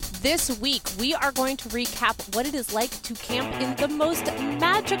This week, we are going to recap what it is like to camp in the most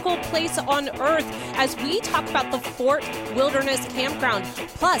magical place on Earth as we talk about the Fort Wilderness Campground.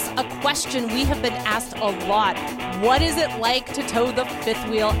 Plus, a question we have been asked a lot. What is it like to tow the fifth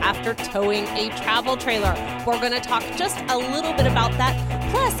wheel after towing a travel trailer? We're going to talk just a little bit about that.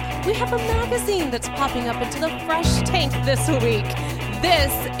 Plus, we have a magazine that's popping up into the fresh tank this week.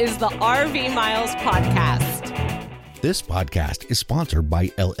 This is the RV Miles Podcast. This podcast is sponsored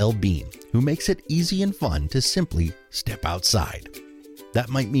by LL Bean, who makes it easy and fun to simply step outside. That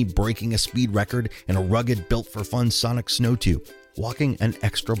might mean breaking a speed record in a rugged, built-for-fun Sonic snow tube, walking an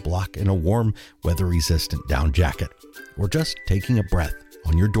extra block in a warm, weather-resistant down jacket, or just taking a breath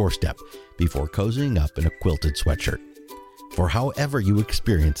on your doorstep before cozying up in a quilted sweatshirt. For however you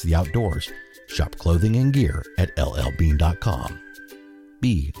experience the outdoors, shop clothing and gear at llbean.com.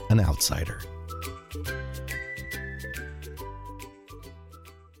 Be an outsider.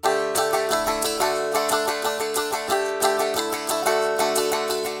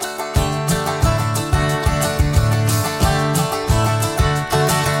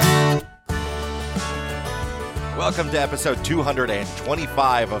 Welcome to episode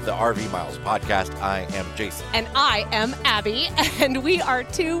 225 of the RV Miles Podcast. I am Jason. And I am Abby, and we are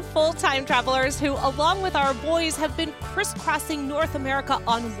two full-time travelers who, along with our boys, have been crisscrossing North America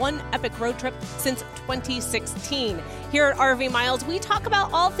on one epic road trip since 2016. Here at RV Miles, we talk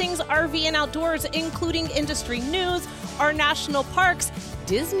about all things RV and outdoors, including industry news, our national parks,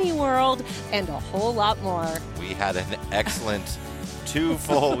 Disney World, and a whole lot more. We had an excellent 2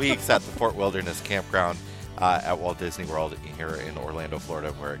 full weeks at the Fort Wilderness Campground at Walt Disney World here in Orlando,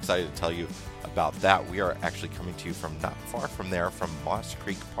 Florida. We're excited to tell you about that. We are actually coming to you from not far from there, from Moss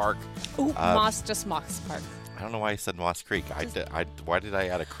Creek Park. Ooh, Moss Park. I don't know why I said Moss Creek. Why did I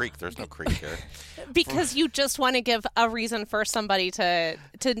add a creek? There's no creek here. Because you just want to give a reason for somebody to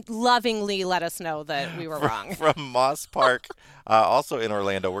lovingly let us know that we were wrong. From Moss Park, also in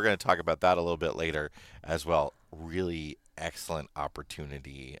Orlando. We're going to talk about that a little bit later as well. Really excellent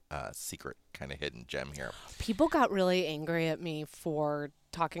opportunity, secret kind of hidden gem here. People got really angry at me for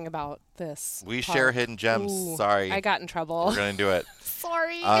talking about this. We park. share hidden gems. Ooh, Sorry. I got in trouble. We're going to do it.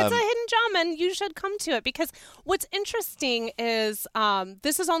 Sorry. It's a hidden gem, and you should come to it, because what's interesting is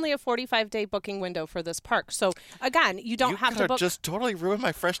this is only a 45-day booking window for this park. So, again, you don't have to book. You just totally ruined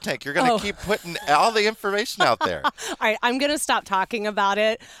my fresh tank. You're going to keep putting all the information out there. All right, I'm going to stop talking about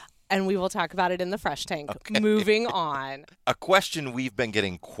it, and we will talk about it in the fresh tank. Okay. Moving on. A question we've been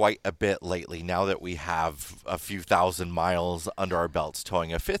getting quite a bit lately, now that we have a few thousand miles under our belts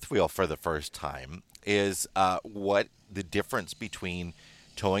towing a fifth wheel for the first time, is what the difference between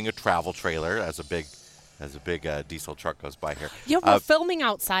towing a travel trailer as a big diesel truck goes by here. Yeah, we're filming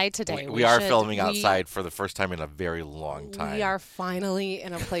outside today. We are filming outside for the first time in a very long time. We are finally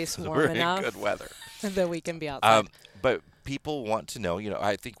in a place warm we're enough. in good weather. That we can be outside. But people want to know,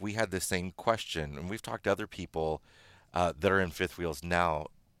 I think we had the same question, and we've talked to other people that are in fifth wheels now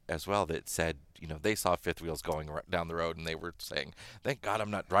as well that said, they saw fifth wheels going down the road, and they were saying, thank God I'm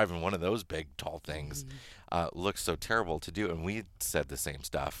not driving one of those big, tall things. Looks so terrible to do. And we said the same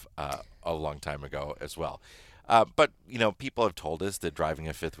stuff a long time ago as well. But, people have told us that driving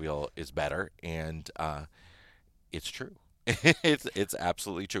a fifth wheel is better, and it's true. It's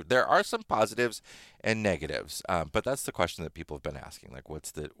absolutely true. There are some positives and negatives, but that's the question that people have been asking. Like,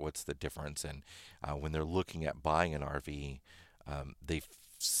 what's the difference? And when they're looking at buying an RV, they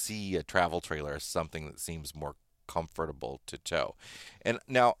see a travel trailer as something that seems more comfortable to tow. And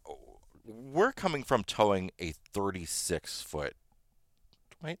now we're coming from towing a 36-foot,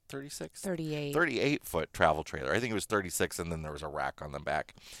 right? 36? 38. 38-foot travel trailer. I think it was 36, and then there was a rack on the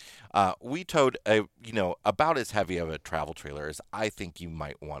back. We towed about as heavy of a travel trailer as I think you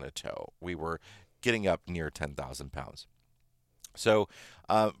might want to tow. We were getting up near 10,000 pounds. So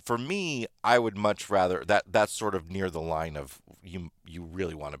for me, I would much rather that's sort of near the line of you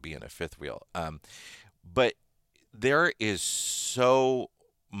really want to be in a fifth wheel. But there is so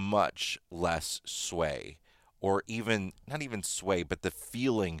much less sway, or not even sway, but the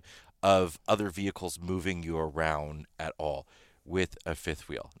feeling of other vehicles moving you around at all with a fifth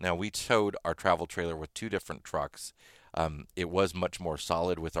wheel. Now, we towed our travel trailer with 2 different trucks. It was much more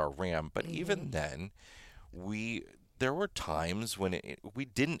solid with our Ram, but even then, there were times when we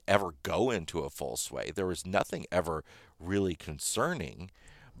didn't ever go into a full sway. There was nothing ever really concerning,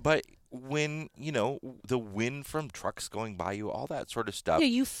 but when, the wind from trucks going by you, all that sort of stuff. Yeah,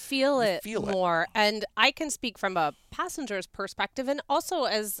 you feel it more. And I can speak from a passenger's perspective, and also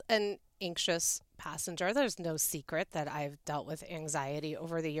as an anxious passenger. There's no secret that I've dealt with anxiety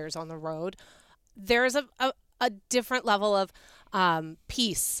over the years on the road. There's a different level of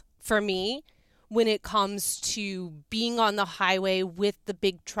peace for me when it comes to being on the highway with the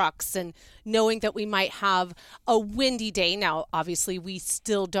big trucks and knowing that we might have a windy day. Now, obviously, we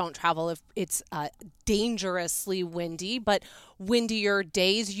still don't travel if it's dangerously windy, but windier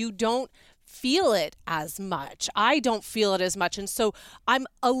days, you don't feel it as much. I don't feel it as much. And so I'm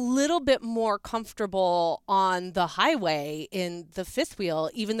a little bit more comfortable on the highway in the fifth wheel,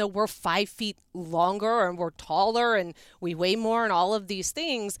 even though we're 5 feet longer and we're taller and we weigh more and all of these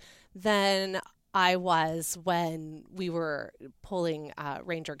things than I was when we were pulling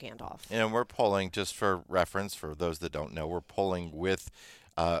Ranger Gandalf. And we're pulling, just for reference, for those that don't know, we're pulling with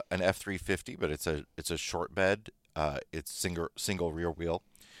an F350, but it's a short bed. It's single rear wheel,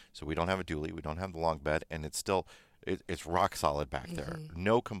 so we don't have a dually, we don't have the long bed, and it's still it's rock solid back there.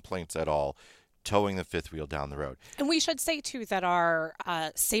 No complaints at all. Towing the fifth wheel down the road. And we should say, too, that our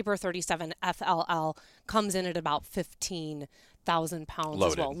Sabre 37 FLL comes in at about 15,000 pounds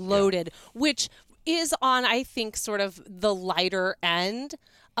loaded, as well, loaded, which is on, I think, sort of the lighter end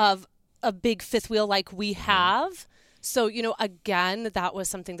of a big fifth wheel like we have. So, again, that was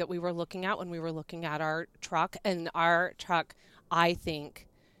something that we were looking at when we were looking at our truck. And our truck, I think,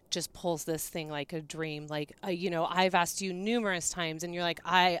 just pulls this thing like a dream. Like, I've asked you numerous times and you're like,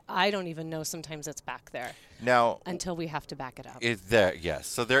 I don't even know sometimes it's back there now until we have to back it up. Yes.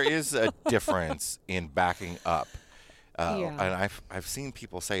 So there is a difference in backing up. And I've seen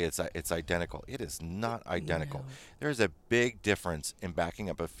people say it's identical. It is not identical. No. There's a big difference in backing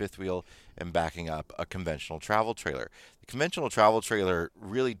up a fifth wheel and backing up a conventional travel trailer. The conventional travel trailer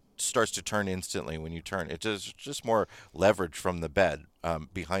really starts to turn instantly when you turn. It's just more leverage from the bed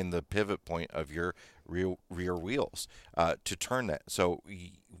behind the pivot point of your rear wheels to turn that. So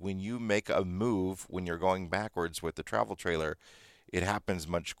when you make a move when you're going backwards with the travel trailer, it happens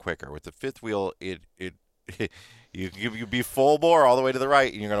much quicker. With the fifth wheel, you be full bore all the way to the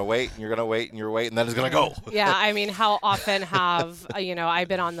right, and you're gonna wait, and you're gonna wait, and you're waiting, and then it's gonna go. Yeah, I mean, how often have I've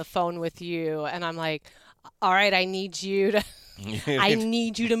been on the phone with you, and I'm like, all right, I need you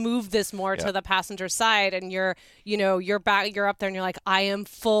to move this more to the passenger side, and you're up there, and you're like, I am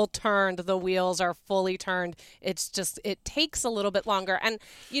full turned. The wheels are fully turned. It's just it takes a little bit longer, and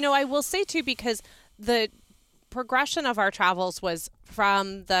I will say too, because the progression of our travels was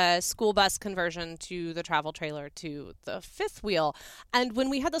from the school bus conversion to the travel trailer to the fifth wheel. And when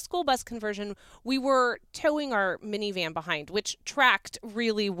we had the school bus conversion, we were towing our minivan behind, which tracked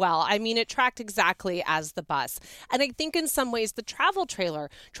really well. I mean, it tracked exactly as the bus. And I think in some ways the travel trailer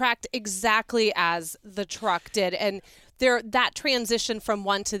tracked exactly as the truck did. And that transition from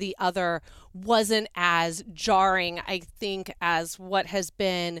one to the other wasn't as jarring, I think, as what has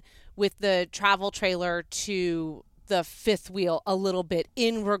been with the travel trailer to the fifth wheel a little bit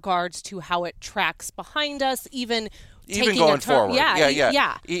in regards to how it tracks behind us, even going forward.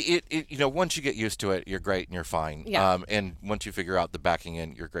 Yeah. It once you get used to it, you're great and you're fine. Yeah. And once you figure out the backing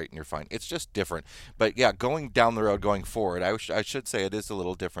in, you're great and you're fine. It's just different. But yeah, going down the road, going forward, I should say it is a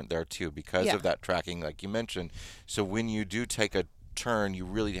little different there too because of that tracking, like you mentioned. So when you do take a turn, you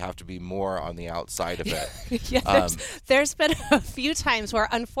really have to be more on the outside of it. There's been a few times where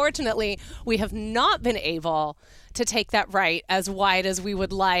unfortunately we have not been able to take that right as wide as we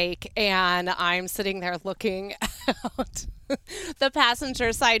would like, and I'm sitting there looking out the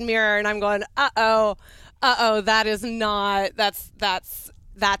passenger side mirror and I'm going, that is not, that's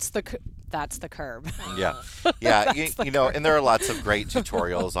the curb. Yeah. And there are lots of great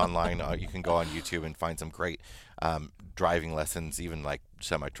tutorials online. You can go on YouTube and find some great driving lessons, even like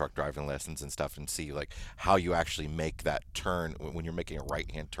semi-truck driving lessons and stuff, and see like how you actually make that turn when you're making a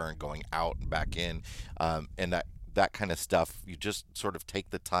right-hand turn going out and back in, and that kind of stuff. You just sort of take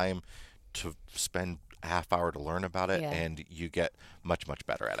the time to spend a half hour to learn about it, and you get much, much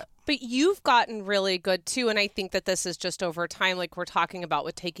better at it. But you've gotten really good too, and I think that this is just over time, like we're talking about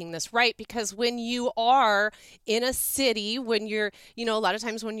with taking this right, because when you are in a city, when you're, a lot of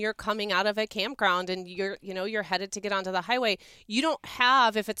times when you're coming out of a campground and you're headed to get onto the highway, you don't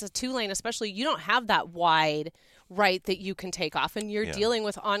have, if it's a 2-lane especially, you don't have that wide right that you can take off, and you're dealing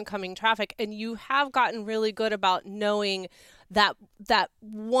with oncoming traffic, and you have gotten really good about knowing that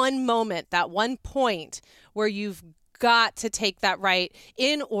one moment, that one point where you've got to take that right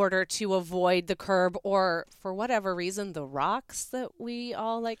in order to avoid the curb or, for whatever reason, the rocks that we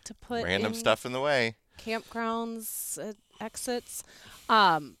all like to put random stuff in the way, campgrounds, exits.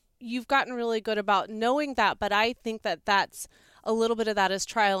 You've gotten really good about knowing that, but I think that that's a little bit of that is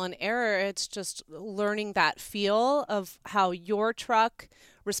trial and error. It's just learning that feel of how your truck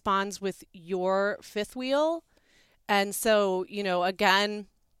responds with your fifth wheel. And so, again,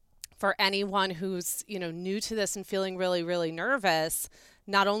 for anyone who's, new to this and feeling really, really nervous,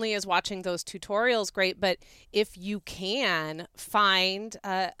 not only is watching those tutorials great, but if you can find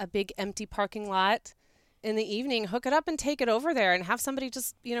a big empty parking lot in the evening, hook it up and take it over there and have somebody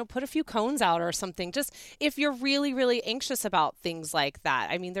just, put a few cones out or something. Just if you're really, really anxious about things like that.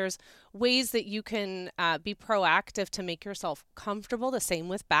 I mean, there's ways that you can be proactive to make yourself comfortable. The same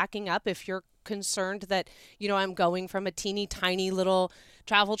with backing up. If you're concerned that, I'm going from a teeny tiny little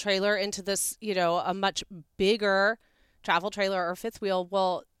travel trailer into this, a much bigger travel trailer or fifth wheel,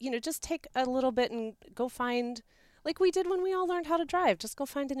 well, just take a little bit and go find, like we did when we all learned how to drive, just go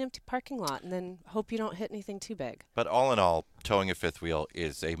find an empty parking lot and then hope you don't hit anything too big. But all in all, towing a fifth wheel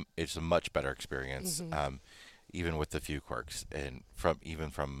is a much better experience, even with the few quirks, and even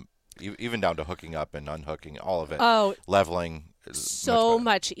down to hooking up and unhooking, all of it, leveling. So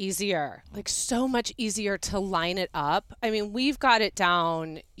much easier, so much easier to line it up. I mean, we've got it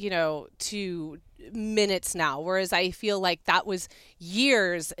down, to minutes now, whereas I feel like that was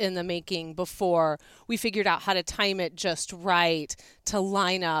years in the making before we figured out how to time it just right to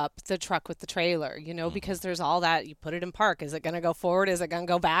line up the truck with the trailer, because there's all that. You put it in park. Is it going to go forward? Is it going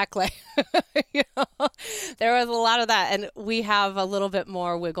to go back? There was a lot of that, and we have a little bit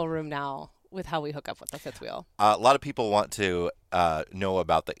more wiggle room now with how we hook up with the fifth wheel. A lot of people want to know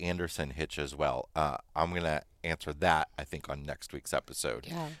about the Anderson hitch as well. I'm going to answer that, I think, on next week's episode.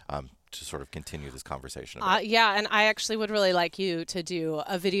 To sort of continue this conversation. And I actually would really like you to do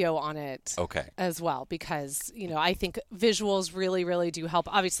a video on it as well, because, I think visuals really, really do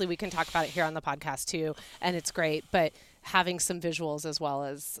help. Obviously, we can talk about it here on the podcast too, and it's great, but having some visuals as well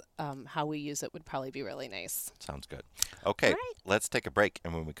as how we use it would probably be really nice. Sounds good. Okay, Let's take a break,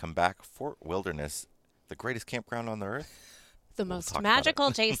 and when we come back, Fort Wilderness, the greatest campground on the earth. The most magical,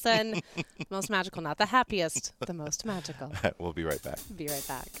 Jason. Most magical, not the happiest. The most magical. We'll be right back. Be right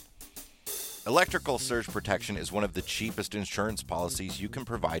back. Electrical surge protection is one of the cheapest insurance policies you can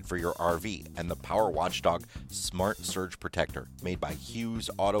provide for your RV, and the Power Watchdog Smart Surge Protector, made by Hughes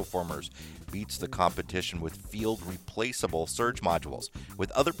Auto Formers, beats the competition with field replaceable surge modules. With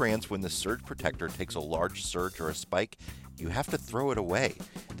other brands, when the surge protector takes a large surge or a spike, you have to throw it away.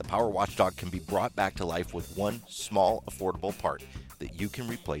 The Power Watchdog can be brought back to life with one small, affordable part that you can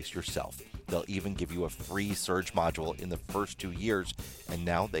replace yourself. They'll even give you a free surge module in the first 2 years, and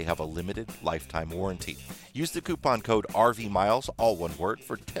now they have a limited lifetime warranty. Use the coupon code RVMiles, all one word,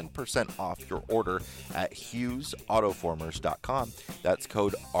 for 10% off your order at HughesAutoformers.com. That's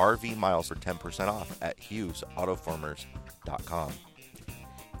code RVMiles for 10% off at HughesAutoformers.com.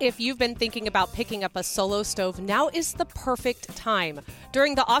 If you've been thinking about picking up a Solo Stove, now is the perfect time.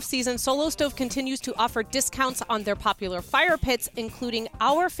 During the off-season, Solo Stove continues to offer discounts on their popular fire pits, including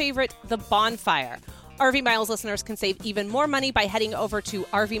our favorite, the Bonfire. RV Miles listeners can save even more money by heading over to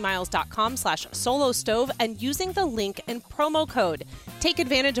rvmiles.com/Solo Stove and using the link and promo code. Take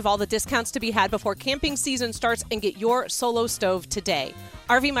advantage of all the discounts to be had before camping season starts and get your Solo Stove today.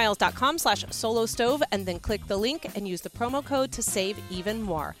 rvmiles.com/Solo Stove and then click the link and use the promo code to save even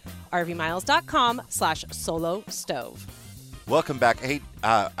more. rvmiles.com/Solo Stove. Welcome back. Hey,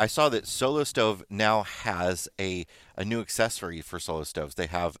 I saw that Solo Stove now has a new accessory for Solo Stoves. They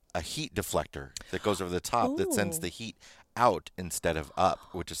have a heat deflector that goes over the top that sends the heat out instead of up,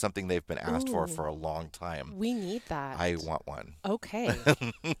 which is something they've been asked for a long time. We need that. I want one. Okay.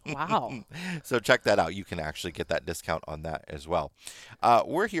 Wow. So check that out. You can actually get that discount on that as well.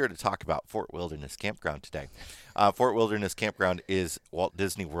 We're here to talk about Fort Wilderness Campground today. Fort Wilderness Campground is Walt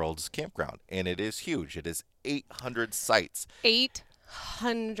Disney World's campground, and it is huge. It is 800 sites.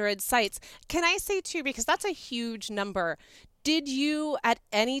 800 sites. Can I say, too, because that's a huge number, did you at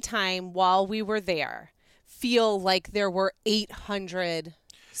any time while we were there feel like there were 800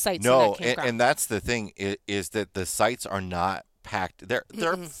 sites in that campground? And that's the thing, is that the sites are not packed.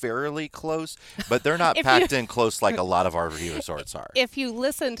 They're fairly close, but they're not packed in close like a lot of RV resorts are. If you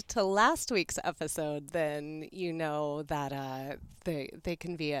listened to last week's episode, then you know that they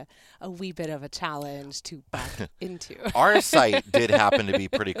can be a wee bit of a challenge to back into. Our site did happen to be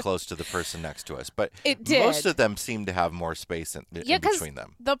pretty close to the person next to us, but it did. Most of them seem to have more space in between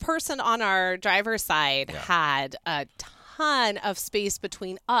them. The person on our driver's side had a ton of space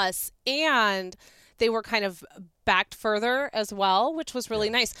between us, and they were kind of backed further as well, which was really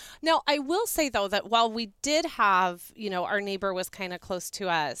nice. Now, I will say, though, that while we did have, our neighbor was kind of close to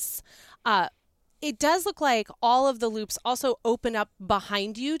us, it does look like all of the loops also open up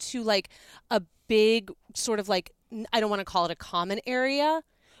behind you to like a big sort of like, I don't want to call it a common area,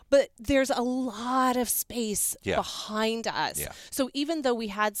 but there's a lot of space behind us. Yeah. So even though we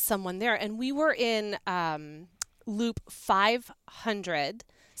had someone there, and we were in loop 500,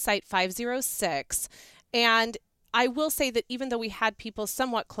 site 506, and I will say that even though we had people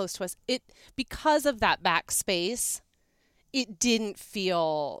somewhat close to us, because of that back space, it didn't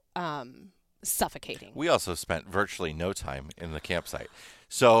feel suffocating. We also spent virtually no time in the campsite.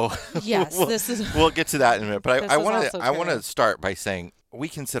 So yes, we'll get to that in a minute. But I want to to start by saying we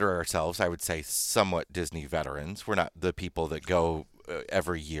consider ourselves, I would say, somewhat Disney veterans. We're not the people that go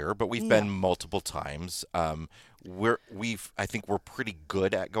every year, but we've been multiple times. I think we're pretty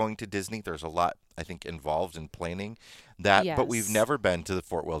good at going to Disney. There's a lot, I think, involved in planning that, but we've never been to the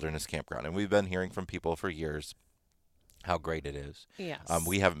Fort Wilderness Campground, and we've been hearing from people for years how great it is. Yes.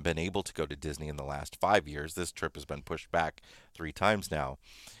 We haven't been able to go to Disney in the last 5 years. This trip has been pushed back 3 times now.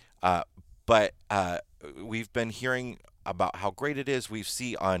 But we've been hearing about how great it is. We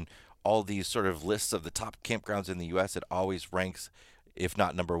see on all these sort of lists of the top campgrounds in the U.S., it always ranks, if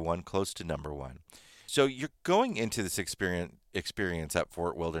not number 1, close to number 1. So you're going into this experience at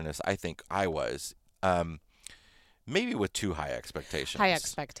Fort Wilderness, I think I was, maybe with too high expectations. High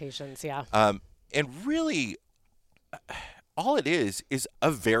expectations, yeah. And really, all it is a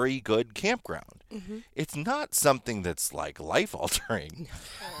very good campground. Mm-hmm. It's not something that's like life-altering,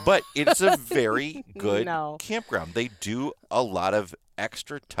 but it's a very good campground. They do a lot of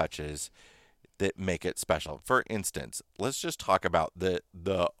extra touches that make it special. For instance, let's just talk about the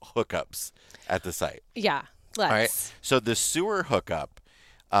hookups at the site. Yeah, let's. All right. So the sewer hookup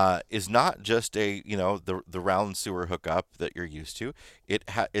is not just the round sewer hookup that you're used to.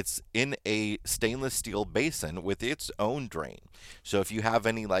 It's in a stainless steel basin with its own drain. So if you have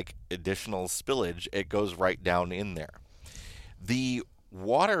any like additional spillage, it goes right down in there. The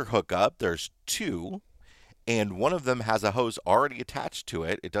water hookup, there's 2. And one of them has a hose already attached to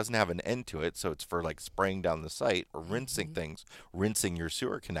it. It doesn't have an end to it, so it's for like spraying down the site or rinsing things, rinsing your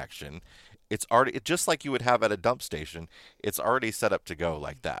sewer connection. It's just like you would have at a dump station. It's already set up to go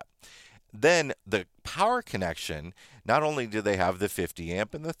like that. Then the power connection, not only do they have the 50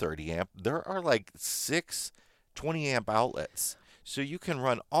 amp and the 30 amp, there are like 6 20 amp outlets. So you can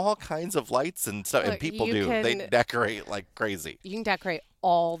run all kinds of lights and stuff, and people they decorate like crazy. You can decorate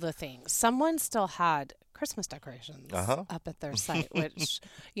all the things. Someone still had Christmas decorations up at their site, which,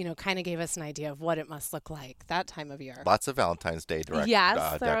 kind of gave us an idea of what it must look like that time of year. Lots of Valentine's Day decorations.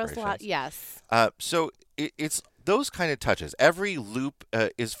 Yes, there was a lot. Yes. So it's those kind of touches. Every loop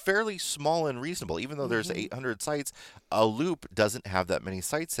is fairly small and reasonable. Even though there's 800 sites, a loop doesn't have that many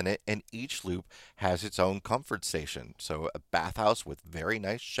sites in it, and each loop has its own comfort station. So a bathhouse with very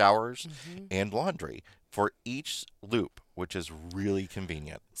nice showers and laundry for each loop, which is really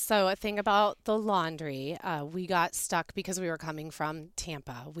convenient. So a thing about the laundry, we got stuck because we were coming from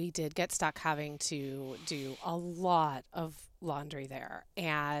Tampa. We did get stuck having to do a lot of laundry there,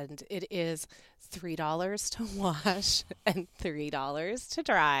 and it is $3 to wash and $3 to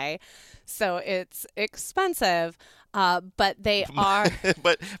dry. So it's expensive, but they are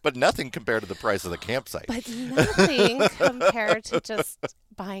but nothing compared to the price of the campsite. But nothing compared to just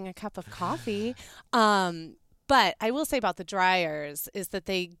buying a cup of coffee. But I will say about the dryers is that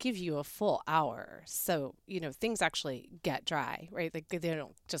they give you a full hour. So, things actually get dry, right? They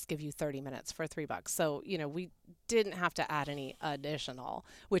don't just give you 30 minutes for $3. So, we didn't have to add any additional,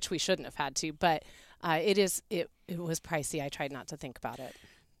 which we shouldn't have had to. But it was pricey. I tried not to think about it.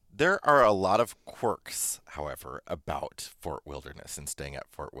 There are a lot of quirks, however, about Fort Wilderness and staying at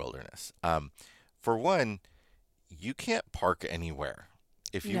Fort Wilderness. For one, you can't park anywhere.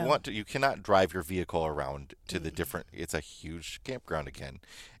 If you want to, you cannot drive your vehicle around to the different, it's a huge campground again,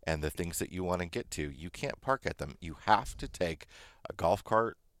 and the things that you want to get to, you can't park at them. You have to take a golf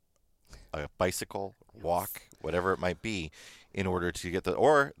cart, a bicycle, walk, whatever it might be, in order to get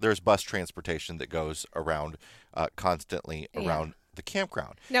or there's bus transportation that goes around constantly around the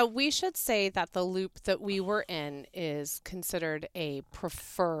campground. Now, we should say that the loop that we were in is considered a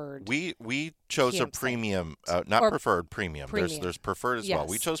preferred. We chose a premium, preferred, premium. There's preferred as well.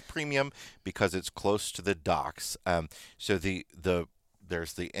 We chose premium because it's close to the docks. So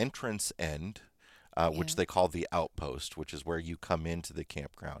there's the entrance end, which they call the outpost, which is where you come into the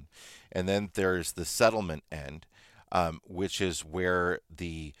campground, and then there's the settlement end, which is where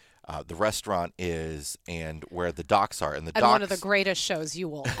the restaurant is and where the docks are. And docks, one of the greatest shows you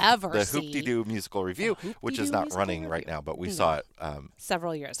will ever see. The Hoop-Dee-Doo musical review, which is not running right now, but we saw it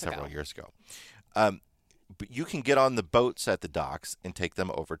several years ago. But you can get on the boats at the docks and take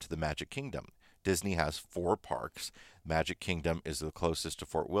them over to the Magic Kingdom. Disney has 4 parks. Magic Kingdom is the closest to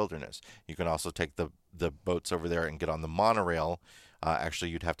Fort Wilderness. You can also take the boats over there and get on the monorail.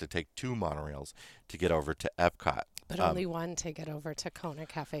 Actually, you'd have to take 2 monorails to get over to Epcot. But only one to get over to Kona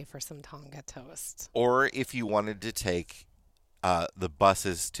Cafe for some Tonga toast. Or if you wanted to take the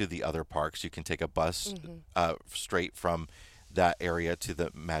buses to the other parks. You can take a bus straight from that area to the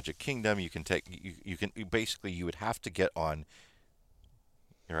Magic Kingdom. You can take you would have to get on.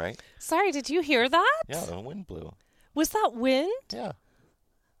 You right? Sorry, did you hear that? Yeah, the wind blew. Was that wind? Yeah,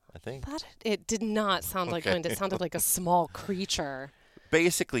 I think. It did not sound like wind. It sounded like a small creature.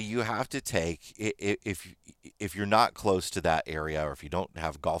 Basically, you have to take, if you're not close to that area, or if you don't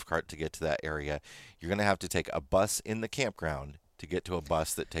have a golf cart to get to that area, you're going to have to take a bus in the campground to get to a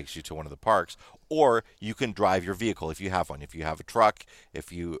bus that takes you to one of the parks, or you can drive your vehicle if you have one. If you have a truck,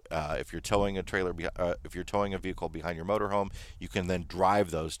 if you're towing a trailer, if you're towing a vehicle behind your motorhome, you can then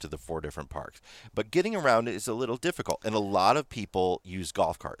drive those to the 4 different parks. But getting around it is a little difficult, and a lot of people use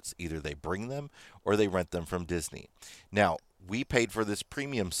golf carts. Either they bring them or they rent them from Disney. Now, we paid for this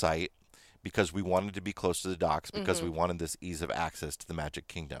premium site because we wanted to be close to the docks, because we wanted this ease of access to the Magic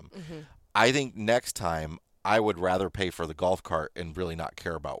Kingdom. I think next time I would rather pay for the golf cart and really not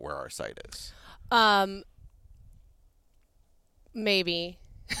care about where our site is. Maybe.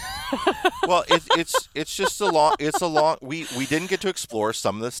 Well, it's just a long. We didn't get to explore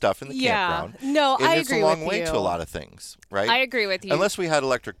some of the stuff in the campground. No, and I it's agree a long with way you. to a lot of things, right? I agree with you. Unless we had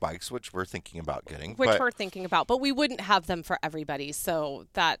electric bikes, which we're thinking about getting. Which we're thinking about, but we wouldn't have them for everybody, so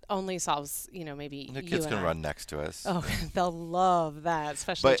that only solves, maybe the you kids and can I. run next to us. Oh, they'll love that,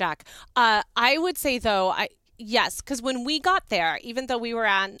 especially But- Jack. I would say though, yes, because when we got there, even though we were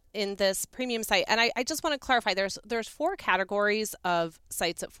in this premium site, and I just want to clarify, there's 4 categories of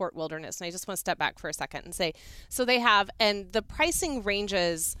sites at Fort Wilderness, and I just want to step back for a second and say, so they have, and the pricing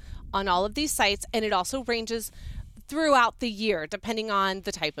ranges on all of these sites, and it also ranges throughout the year, depending on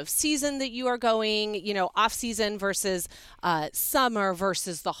the type of season that you are going, off season versus summer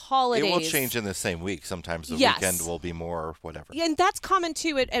versus the holidays. It will change in the same week. Sometimes the Yes. weekend will be more whatever. Yeah, and that's common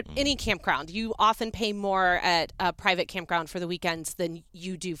too at any campground. You often pay more at a private campground for the weekends than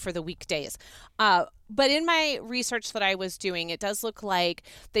you do for the weekdays. But in my research that I was doing, it does look like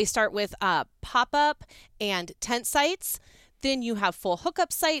they start with pop-up and tent sites. Then you have full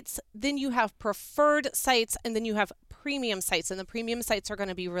hookup sites. Then you have preferred sites. And then you have premium sites. And the premium sites are going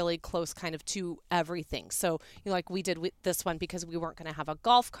to be really close kind of to everything. So, like we did with this one because we weren't going to have a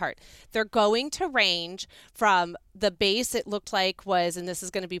golf cart. They're going to range from the base, it looked like was, and this is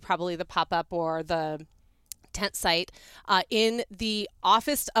going to be probably the pop-up or the tent site, in the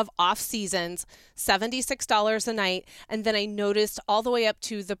office of off seasons, $76 a night. And then I noticed all the way up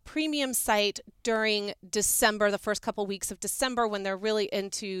to the premium site during December, the first couple weeks of December, when they're really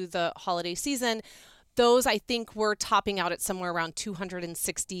into the holiday season. Those I think were topping out at somewhere around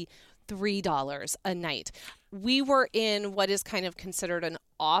 $263 a night. We were in what is kind of considered an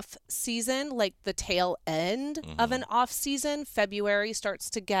off season, like the tail end of an off season. February starts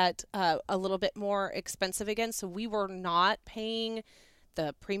to get a little bit more expensive again. So we were not paying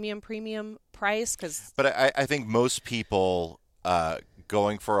the premium price because. But I think most people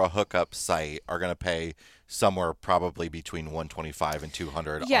going for a hookup site are going to pay somewhere probably between $125 and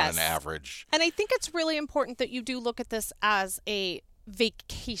 $200 Yes. on an average. And I think it's really important that you do look at this as a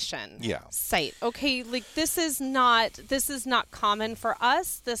vacation site. Okay, like this is not common for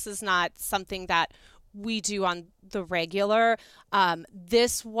us. This is not something that we do on the regular.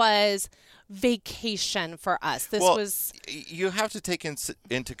 This was vacation for us. You have to take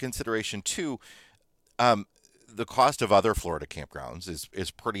into consideration too, the cost of other Florida campgrounds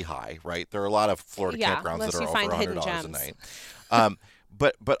is pretty high, right? There are a lot of Florida campgrounds that are over $100 a night.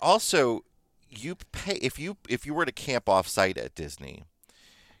 But also you pay if you were to camp off site at Disney,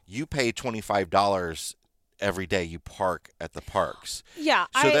 you pay $25 every day you park at the parks. Yeah.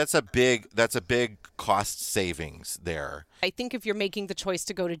 So that's a big cost savings there. I think if you're making the choice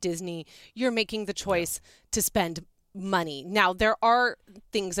to go to Disney, you're making the choice to spend money. Now, there are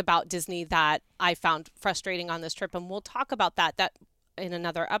things about Disney that I found frustrating on this trip, and we'll talk about that in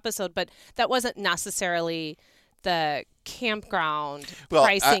another episode, but that wasn't necessarily the campground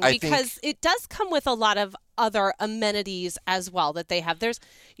pricing, because it does come with a lot of other amenities as well that they have.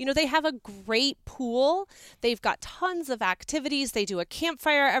 They have a great pool. They've got tons of activities. They do a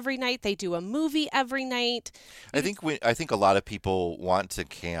campfire every night. They do a movie every night. I think a lot of people want to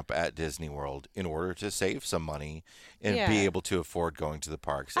camp at Disney World in order to save some money and be able to afford going to the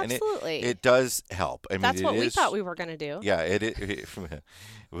parks. Absolutely. And it does help. I mean, that's what we thought we were going to do. Yeah,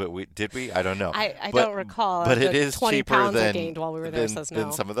 did we? I don't know. I don't recall. But it is 20 cheaper pounds I than gained while we were there says no.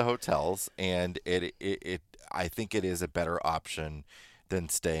 than some of the hotels, and I think it is a better option than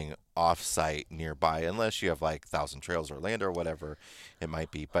staying off-site nearby, unless you have like Thousand Trails Orlando or whatever it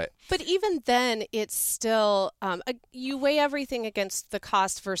might be. But even then, it's still you weigh everything against the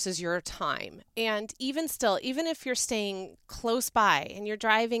cost versus your time. And even still, even if you're staying close by and you're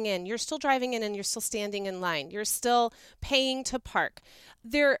driving in, you're still driving in and you're still standing in line. You're still paying to park.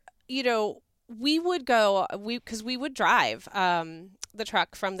 There, we would go, because we would drive the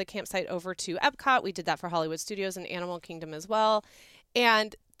truck from the campsite over to Epcot. We did that for Hollywood Studios and Animal Kingdom as well.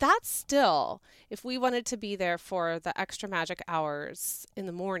 And that's still, if we wanted to be there for the extra magic hours in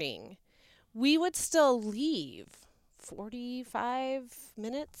the morning, we would still leave 45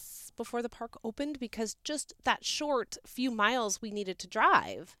 minutes before the park opened, because just that short few miles we needed to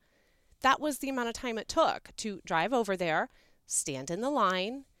drive, that was the amount of time it took to drive over there, stand in the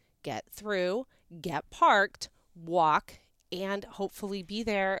line, get through, get parked, walk, and hopefully be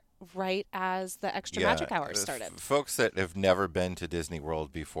there right as the extra magic hours started. Folks that have never been to Disney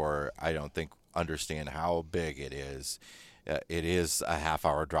World before, I don't think understand how big it is. It is a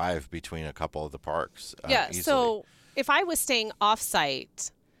half-hour drive between a couple of the parks. Easily. So if I was staying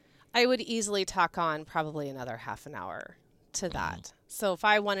off-site, I would easily tack on probably another half an hour to that. So if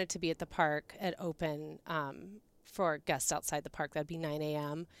I wanted to be at the park at open for guests outside the park, that'd be 9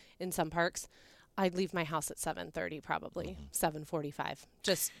 a.m. in some parks. I'd leave my house at 7:30, probably 7:45,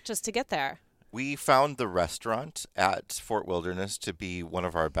 just to get there. We found the restaurant at Fort Wilderness to be one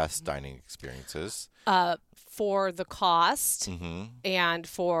of our best dining experiences. For the cost and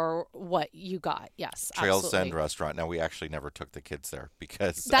for what you got, yes, Trails absolutely. End Restaurant. Now, we actually never took the kids there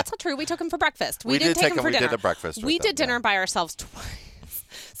because... That's not true. We took them for breakfast. We didn't did take them for we dinner. did a breakfast We with did them, dinner by ourselves twice.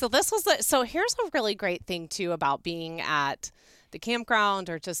 So so here's a really great thing, too, about being at the campground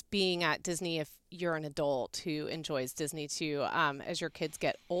or just being at Disney if you're an adult who enjoys Disney, too, as your kids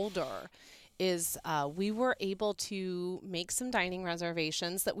get older, is we were able to make some dining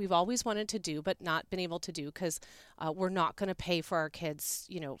reservations that we've always wanted to do but not been able to do because we're not going to pay for our kids,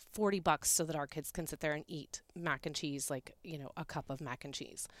 $40 so that our kids can sit there and eat mac and cheese, like, a cup of mac and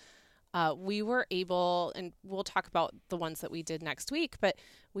cheese. We were able, and we'll talk about the ones that we did next week, but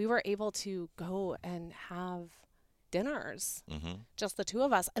we were able to go and have dinners, just the two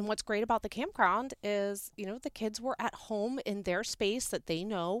of us. And what's great about the campground is, the kids were at home in their space that they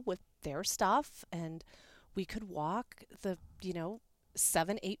know with their stuff, and we could walk the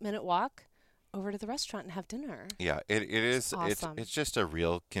 7-8 minute walk over to the restaurant and have dinner. Yeah, it is awesome. It's just a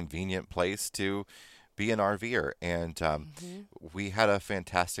real convenient place to be an RVer, and we had a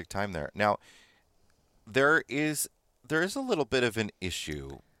fantastic time there. Now, there is a little bit of an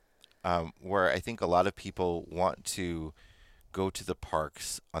issue where I think a lot of people want to go to the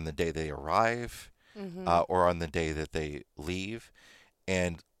parks on the day they arrive or on the day that they leave,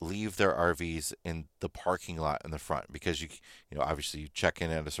 and leave their RVs in the parking lot in the front, because obviously you check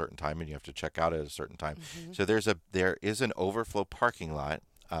in at a certain time and you have to check out at a certain time. So there is an overflow parking lot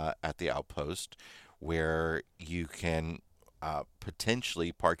at the Outpost where you can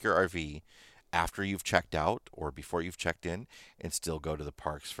potentially park your RV after you've checked out or before you've checked in and still go to the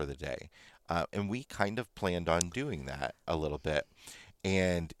parks for the day. And we kind of planned on doing that a little bit,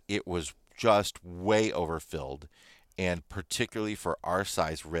 and it was just way overfilled. And particularly for our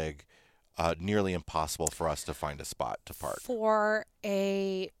size rig, nearly impossible for us to find a spot to park. For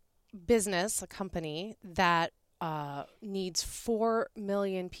a business, a company that needs 4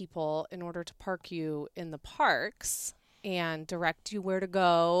 million people in order to park you in the parks and direct you where to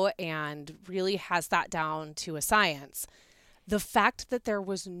go and really has that down to a science, the fact that there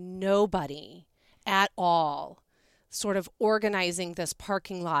was nobody at all sort of organizing this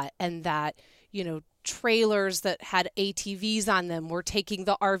parking lot, and that, trailers that had ATVs on them were taking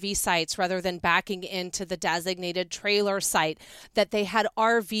the RV sites rather than backing into the designated trailer site, that they had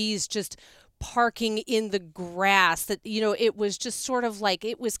RVs just parking in the grass, that, it was just sort of like,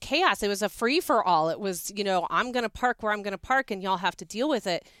 it was chaos. It was a free for all. It was, I'm going to park where I'm going to park and y'all have to deal with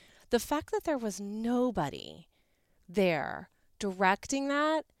it. The fact that there was nobody there directing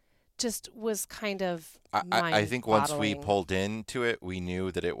that just was kind of I think once we pulled into it, we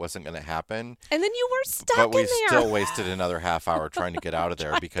knew that it wasn't going to happen. And then you were stuck in there. But we there. still wasted another half hour trying to get out of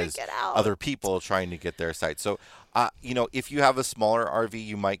there because other people trying to get their site. So, if you have a smaller RV,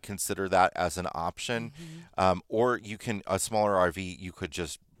 you might consider that as an option. Or a smaller RV, you could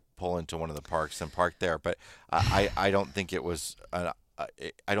just pull into one of the parks and park there. But I don't think it was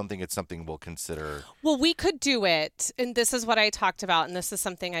I don't think it's something we'll consider. Well, we could do it. And this is what I talked about. And this is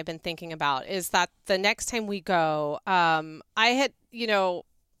something I've been thinking about, is that the next time we go, I had,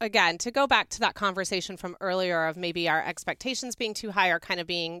 again, to go back to that conversation from earlier of maybe our expectations being too high or kind of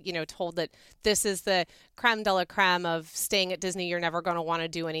being, told that this is the creme de la creme of staying at Disney, you're never going to want to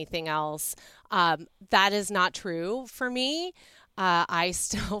do anything else. That is not true for me. I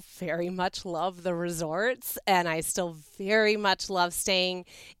still very much love the resorts, and I still very much love staying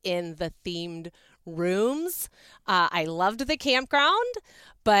in the themed rooms. I loved the campground,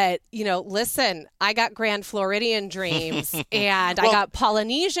 but, listen, I got Grand Floridian dreams and I got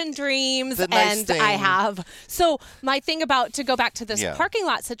Polynesian dreams I have. So my thing about, to go back to this parking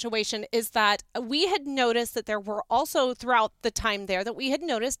lot situation, is that we had noticed that there were also throughout the time there that we had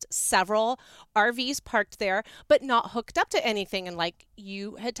noticed several RVs parked there, but not hooked up to anything. And like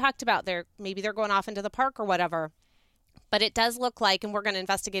you had talked about, maybe they're going off into the park or whatever. But it does look like, and we're going to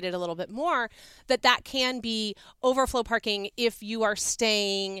investigate it a little bit more, that can be overflow parking if you are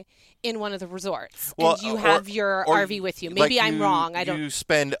staying in one of the resorts and you have your RV with you. Maybe I'm wrong. You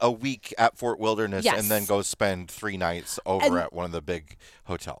spend a week at Fort Wilderness and then go spend 3 nights over at one of the big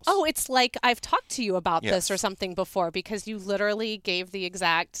hotels. Oh, it's like I've talked to you about this or something before, because you literally gave the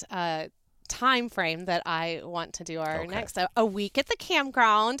exact time frame that I want to do our next. A week at the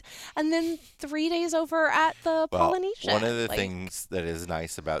campground and then 3 days over at the Polynesian. One of the things that is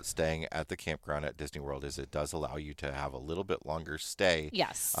nice about staying at the campground at Disney World is it does allow you to have a little bit longer stay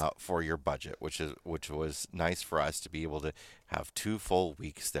for your budget, which was nice for us to be able to have 2 full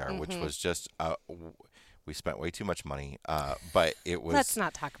weeks there, which was just we spent way too much money, but it was... Let's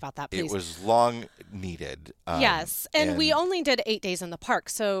not talk about that, please. It was long needed. Yes, and we only did 8 days in the park,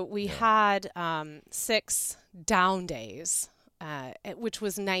 so we had 6 down days, which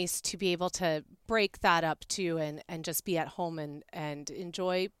was nice to be able to break that up too and just be at home and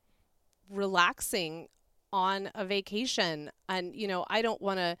enjoy relaxing on a vacation. And, I don't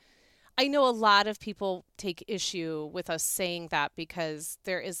want to... I know a lot of people take issue with us saying that, because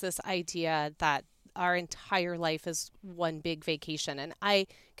there is this idea that our entire life is one big vacation. And I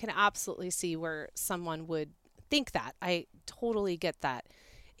can absolutely see where someone would think that. I totally get that.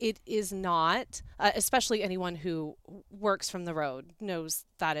 It is not, especially anyone who works from the road knows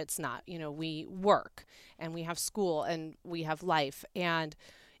that it's not. We work and we have school and we have life. And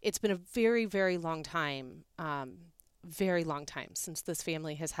it's been a very, very long time since this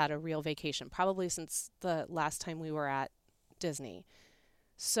family has had a real vacation, probably since the last time we were at Disney.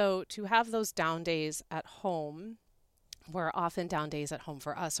 So to have those down days at home, where often down days at home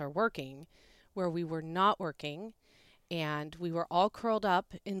for us are working, where we were not working and we were all curled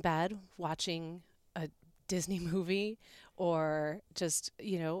up in bed watching a Disney movie or just,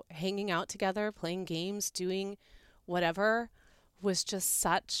 hanging out together, playing games, doing whatever, was just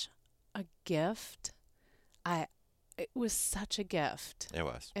such a gift. It was such a gift. It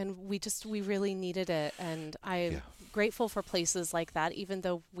was. And we really needed it. And I'm grateful for places like that, even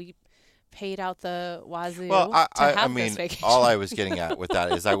though we paid out the wazoo to have this vacation. All I was getting at with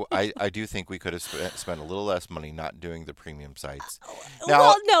that is I do think we could have spent a little less money not doing the premium sites.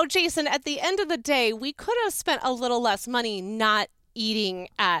 Well, no, Jason, at the end of the day, we could have spent a little less money not eating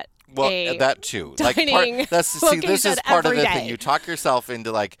at that too. Dining this is part of the day. thing. You talk yourself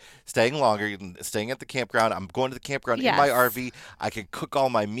into staying longer, staying at the campground. I'm going to the campground in my RV. I can cook all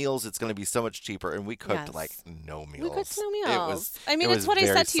my meals. It's going to be so much cheaper. And we cooked no meals. We cooked no meals. It's what I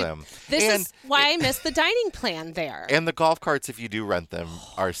said to you. This is why I missed the dining plan there. And the golf carts, if you do rent them,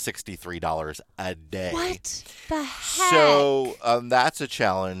 are $63 a day. What the heck? So that's a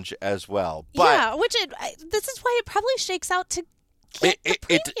challenge as well. But this is why it probably shakes out to.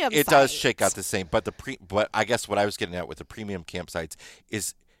 It does shake out the same, but but I guess what I was getting at with the premium campsites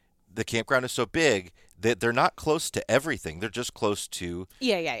is the campground is so big that they're not close to everything. They're just close to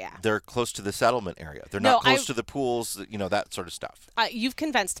They're close to the settlement area. They're not close to the pools, that sort of stuff. You've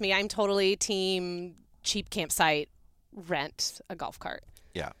convinced me. I'm totally team cheap campsite. Rent a golf cart.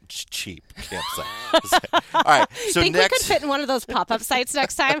 Yeah, cheap campsite. All right. So think we could fit in one of those pop-up sites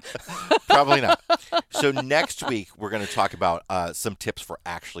next time? Probably not. So next week, we're going to talk about some tips for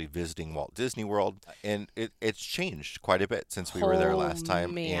actually visiting Walt Disney World. And it's changed quite a bit since we were there last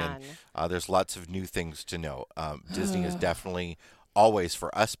time. Man. And there's lots of new things to know. Disney has definitely always,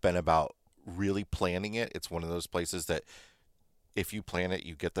 for us, been about really planning it. It's one of those places that if you plan it,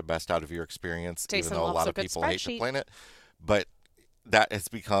 you get the best out of your experience, Jason even though a lot of people hate to plan it. But that has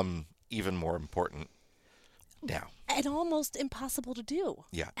become even more important now. And almost impossible to do.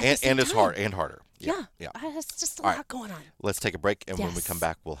 Yeah, and it's hard and harder. Yeah. It's just a lot going on. Let's take a break, and when we come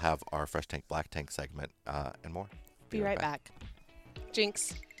back, we'll have our Fresh Tank, Black Tank segment and more. Be right back.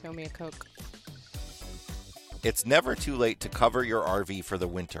 Jinx, throw me a Coke. It's never too late to cover your RV for the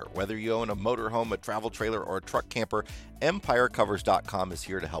winter. Whether you own a motorhome, a travel trailer, or a truck camper, EmpireCovers.com is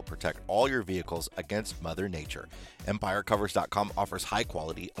here to help protect all your vehicles against Mother Nature. EmpireCovers.com offers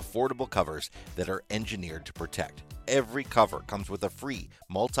high-quality, affordable covers that are engineered to protect. Every cover comes with a free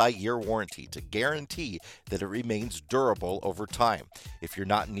multi-year warranty to guarantee that it remains durable over time. If you're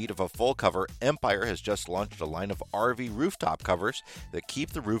not in need of a full cover, Empire has just launched a line of RV rooftop covers that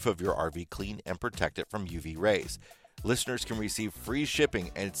keep the roof of your RV clean and protect it from UV rays. Listeners can receive free shipping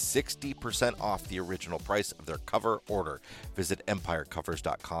and 60% off the original price of their cover order. Visit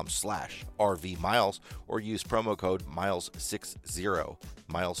EmpireCovers.com/RVMiles or use promo code MILES60,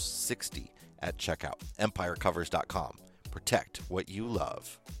 MILES60 at checkout. EmpireCovers.com. Protect what you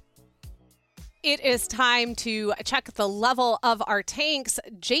love. It is time to check the level of our tanks.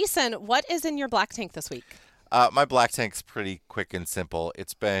 Jason, what is in your black tank this week? My black tank's pretty quick and simple.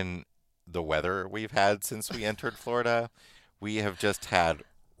 It's been the weather we've had since we entered Florida. We have just had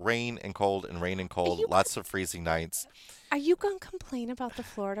rain and cold and rain and cold, lots of freezing nights. Are you going to complain about the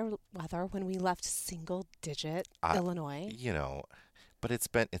Florida weather when we left single-digit Illinois? You know, but it's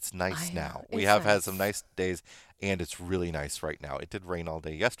nice now. We it's have had nice. some nice days, and it's really nice right now. It did rain all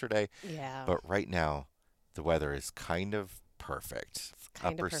day yesterday, Yeah. but right now the weather is kind of perfect.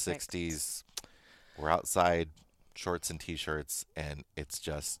 Kinda Upper perfect. 60s. We're outside, shorts and T-shirts, and it's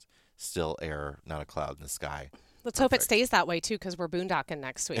just still air, not a cloud in the sky. Let's hope it Perfect. stays that way, too, because we're boondocking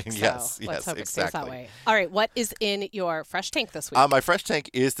next week. So Yes, let's hope it stays that exactly. way. All right, what is in your fresh tank this week? My fresh tank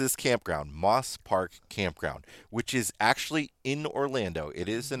is this campground, Moss Park Campground, which is actually in Orlando. It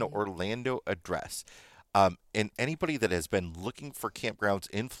is an Orlando address. And anybody that has been looking for campgrounds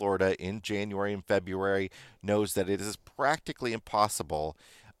in Florida in January and February knows that it is practically impossible.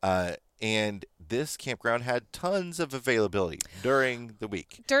 And this campground had tons of availability during the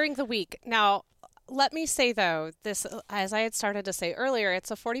week. During the week. Now, let me say, though, this, as I had started to say earlier,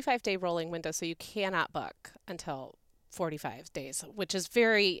 it's a 45-day rolling window, so you cannot book until 45 days, which is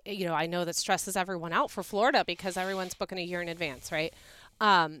very, I know that stresses everyone out for Florida because everyone's booking a year in advance, right?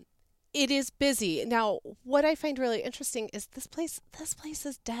 It is busy. Now, what I find really interesting is this place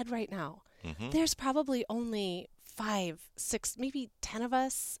is dead right now. Mm-hmm. There's probably only 5, 6, maybe 10 of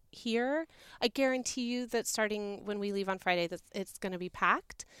us here. I guarantee you that starting when we leave on Friday, that it's going to be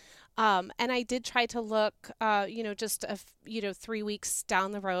packed. And I did try to look, just 3 weeks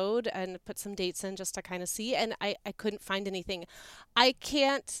down the road and put some dates in just to kind of see. And I couldn't find anything. I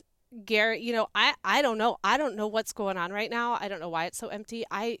can't guarantee, I don't know. I don't know what's going on right now. I don't know why it's so empty.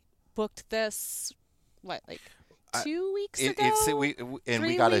 I booked this, 2 weeks ago? We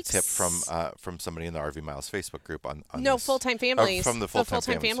 3 got weeks? a tip from somebody in the RV Miles Facebook group on No, this. Full-Time Families. From the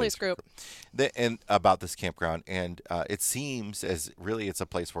Full-Time Families Facebook group. And about this campground, and it seems as really it's a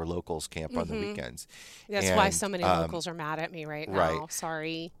place where locals camp on the weekends. That's why And, so many locals are mad at me right now. right.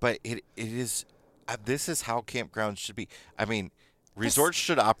 Sorry. But it is this is how campgrounds should be. I mean, resorts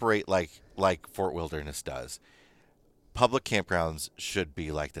should operate like Fort Wilderness does. Public campgrounds should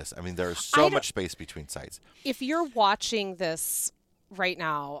be like this. I mean, there's so much space between sites. If you're watching this right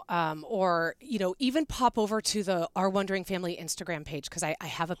now, or even pop over to the Our Wondering Family Instagram page, because I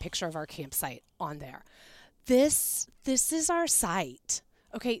have a picture of our campsite on there. This is our site.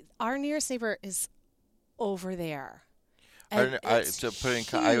 Okay, our nearest neighbor is over there. And it's To put in,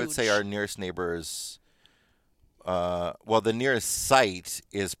 I would say huge. our nearest neighbor is. The nearest site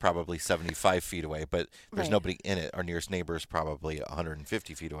is probably 75 feet away, but there's Right. nobody in it. Our nearest neighbor is probably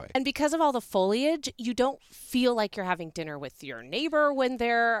 150 feet away. And because of all the foliage, you don't feel like you're having dinner with your neighbor when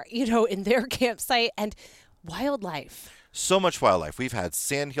they're, in their campsite, and wildlife. So much wildlife. We've had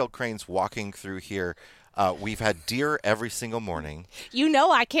sandhill cranes walking through here. We've had deer every single morning.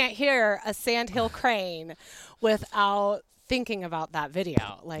 I can't hear a sandhill crane without thinking about that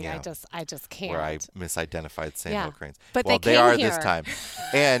video. Yeah. I just can't. Where I misidentified sandhill Yeah. cranes. But well, they they came are here. this time.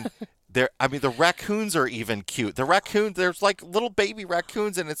 And the raccoons are even cute. The raccoons, there's like little baby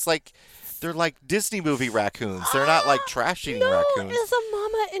raccoons, and it's like they're like Disney movie raccoons. They're not like trash eating raccoons. It's a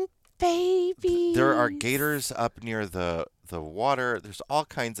mama and baby. There are gators up near the water. There's all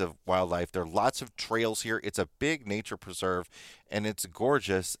kinds of wildlife. There are lots of trails here. It's a big nature preserve, and it's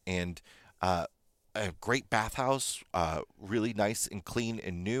gorgeous. And a great bathhouse, really nice and clean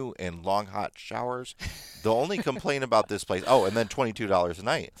and new, and long hot showers. The only complaint about this place, and then $22 a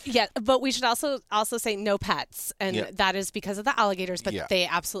night. Yeah, but we should also say no pets, and Yeah. that is because of the alligators. But Yeah. they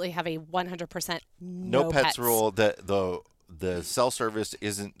absolutely have a 100% No pets rule. The cell service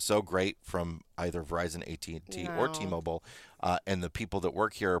isn't so great from either Verizon, AT&T, or No. T-Mobile, and the people that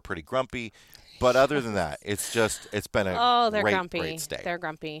work here are pretty grumpy. But other than that, it's been a they're great, grumpy. great stay. They're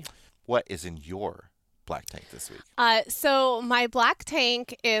grumpy. What is in your black tank this week? So my black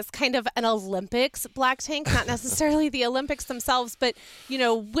tank is kind of an Olympics black tank, not necessarily the Olympics themselves, but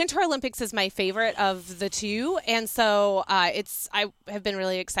Winter Olympics is my favorite of the two, and so I have been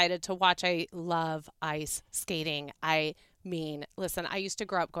really excited to watch. I love ice skating. Listen, I used to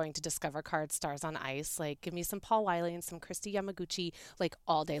grow up going to Discover Card Stars on Ice. Like, give me some Paul Wiley and some Kristi Yamaguchi, like,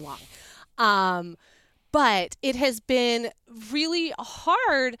 all day long. But it has been really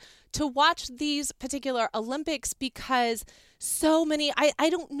hard to watch these particular Olympics because so many, I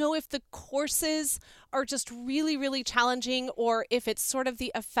don't know if the courses are just really, really challenging or if it's sort of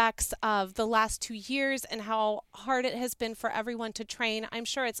the effects of the last 2 years and how hard it has been for everyone to train. I'm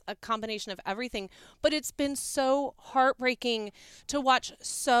sure it's a combination of everything, but it's been so heartbreaking to watch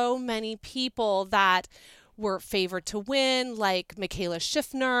so many people that were favored to win, like Michaela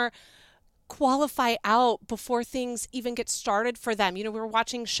Schiffner, qualify out before things even get started for them. We were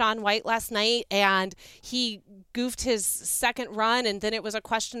watching Shaun White last night and he goofed his second run, and then it was a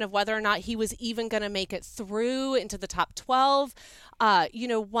question of whether or not he was even going to make it through into the top 12.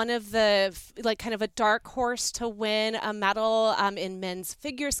 One of the kind of a dark horse to win a medal in men's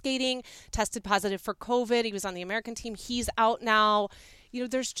figure skating tested positive for COVID. He was on the American team. He's out now.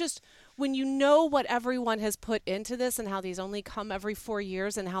 There's just, when you know what everyone has put into this and how these only come every 4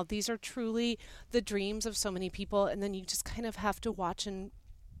 years and how these are truly the dreams of so many people, and then you just kind of have to watch in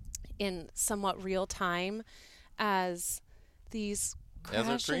somewhat real time as these crash as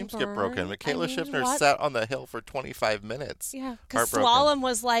her dreams and get burn. broken. Michaela Schiffner sat on the hill for 25 minutes. Yeah, because slalom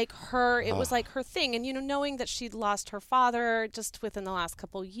was like her, it was like her thing. And, knowing that she'd lost her father just within the last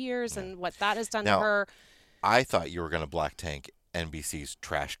couple of years and what that has done to her. I thought you were going to black tank NBC's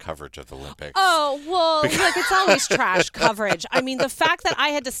trash coverage of the Olympics. Oh, well, it's always trash coverage. I mean, the fact that I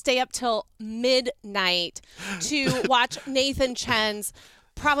had to stay up till midnight to watch Nathan Chen's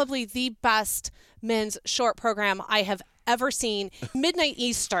probably the best men's short program I have ever seen, midnight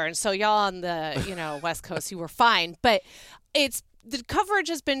Eastern. So y'all on the, West Coast, you were fine. But the coverage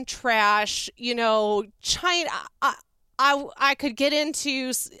has been trash. China, I could get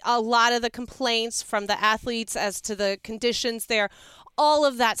into a lot of the complaints from the athletes as to the conditions there, all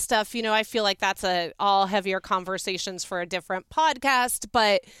of that stuff. I feel like that's all heavier conversations for a different podcast,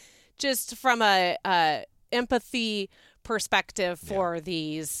 but just from a empathy perspective for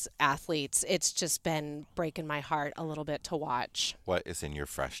these athletes, it's just been breaking my heart a little bit to watch. What is in your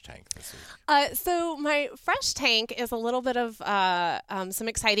fresh tank this week? So my fresh tank is a little bit of some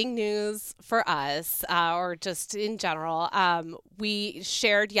exciting news for us, or just in general. We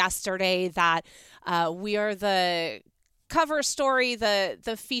shared yesterday that we are the cover story,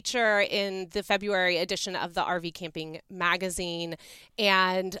 the feature in the February edition of the RV Camping magazine.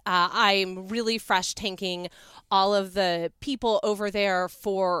 And I'm really fresh tanking all of the people over there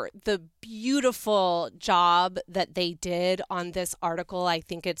for the beautiful job that they did on this article. I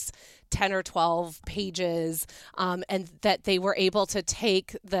think it's 10 or 12 pages, and that they were able to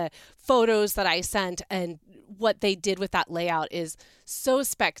take the photos that I sent, and what they did with that layout is so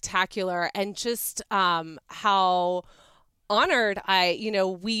spectacular. And just how honored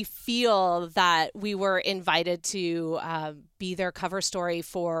we feel that we were invited to be their cover story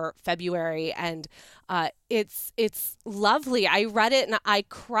for February, and it's lovely. I read it and I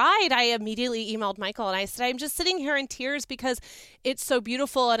cried. I immediately emailed Michael and I said, I'm just sitting here in tears because it's so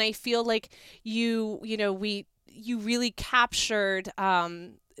beautiful, and I feel like you really captured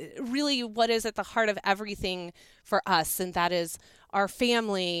really what is at the heart of everything for us, and that is our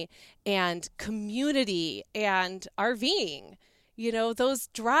family and community and RVing. Those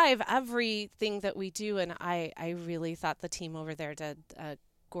drive everything that we do, and I really thought the team over there did a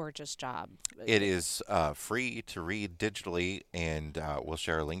gorgeous job. It is free to read digitally, and we'll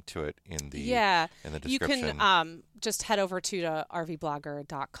share a link to it in the description. You can just head over to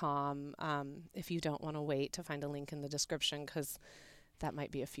rvblogger.com if you don't want to wait to find a link in the description, because that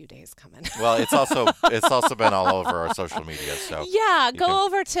might be a few days coming. Well, it's also been all over our social media. So go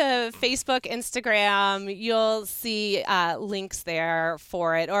over to Facebook, Instagram. You'll see links there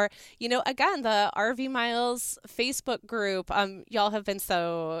for it. Or, again, the RV Miles Facebook group. Y'all have been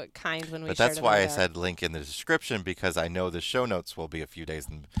so kind when we shared it. But that's why I said link in the description, because I know the show notes will be a few days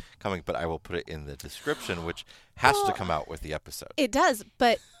coming, but I will put it in the description, which has to come out with the episode. It does,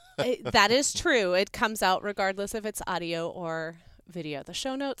 but that is true. It comes out regardless if it's audio or video. The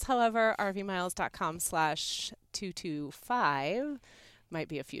show notes, however, rvmiles.com/225 might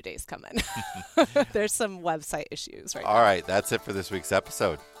be a few days coming. There's some website issues right now. All right, that's it for this week's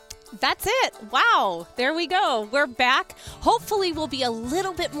episode. That's it. Wow. There we go. We're back. Hopefully we'll be a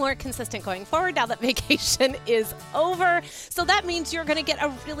little bit more consistent going forward now that vacation is over. So that means you're going to get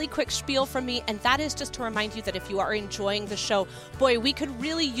a really quick spiel from me. And that is just to remind you that if you are enjoying the show, boy, we could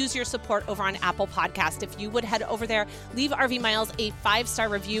really use your support over on Apple Podcast. If you would head over there, leave RV Miles a 5-star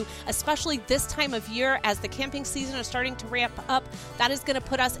review, especially this time of year as the camping season is starting to ramp up. That is going to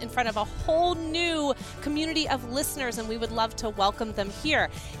put us in front of a whole new community of listeners, and we would love to welcome them here.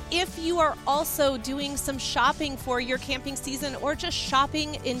 If you are also doing some shopping for your camping season or just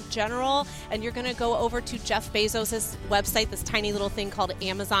shopping in general, and you're going to go over to Jeff Bezos' website, this tiny little thing called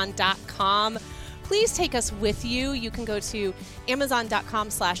Amazon.com, please take us with you. You can go to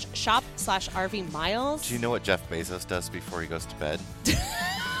Amazon.com/shop/RV Miles. Do you know what Jeff Bezos does before he goes to bed?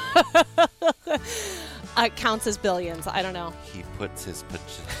 Counts as billions. I don't know. He puts his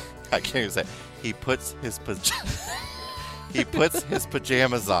I can't even say. He puts his He puts his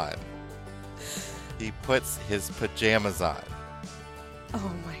pajamas on. He puts his pajamas on.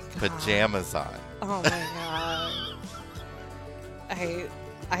 Oh my God. Pajamas on. Oh my God.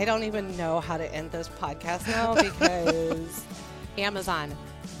 I don't even know how to end this podcast now because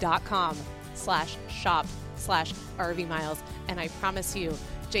Amazon.com/shop/RV Miles. And I promise you,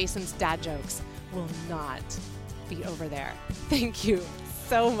 Jason's dad jokes will not be over there. Thank you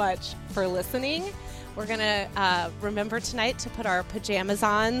so much for listening. We're going to remember tonight to put our pajamas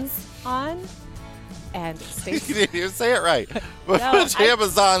on and stay. You didn't even say it right. No,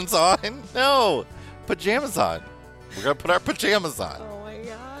 pajamas on. No. Pajamas on. We're going to put our pajamas on. Oh my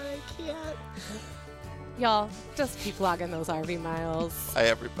God, I can't. Y'all, just keep logging those RV miles. Bye,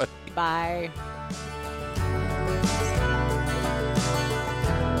 everybody. Bye.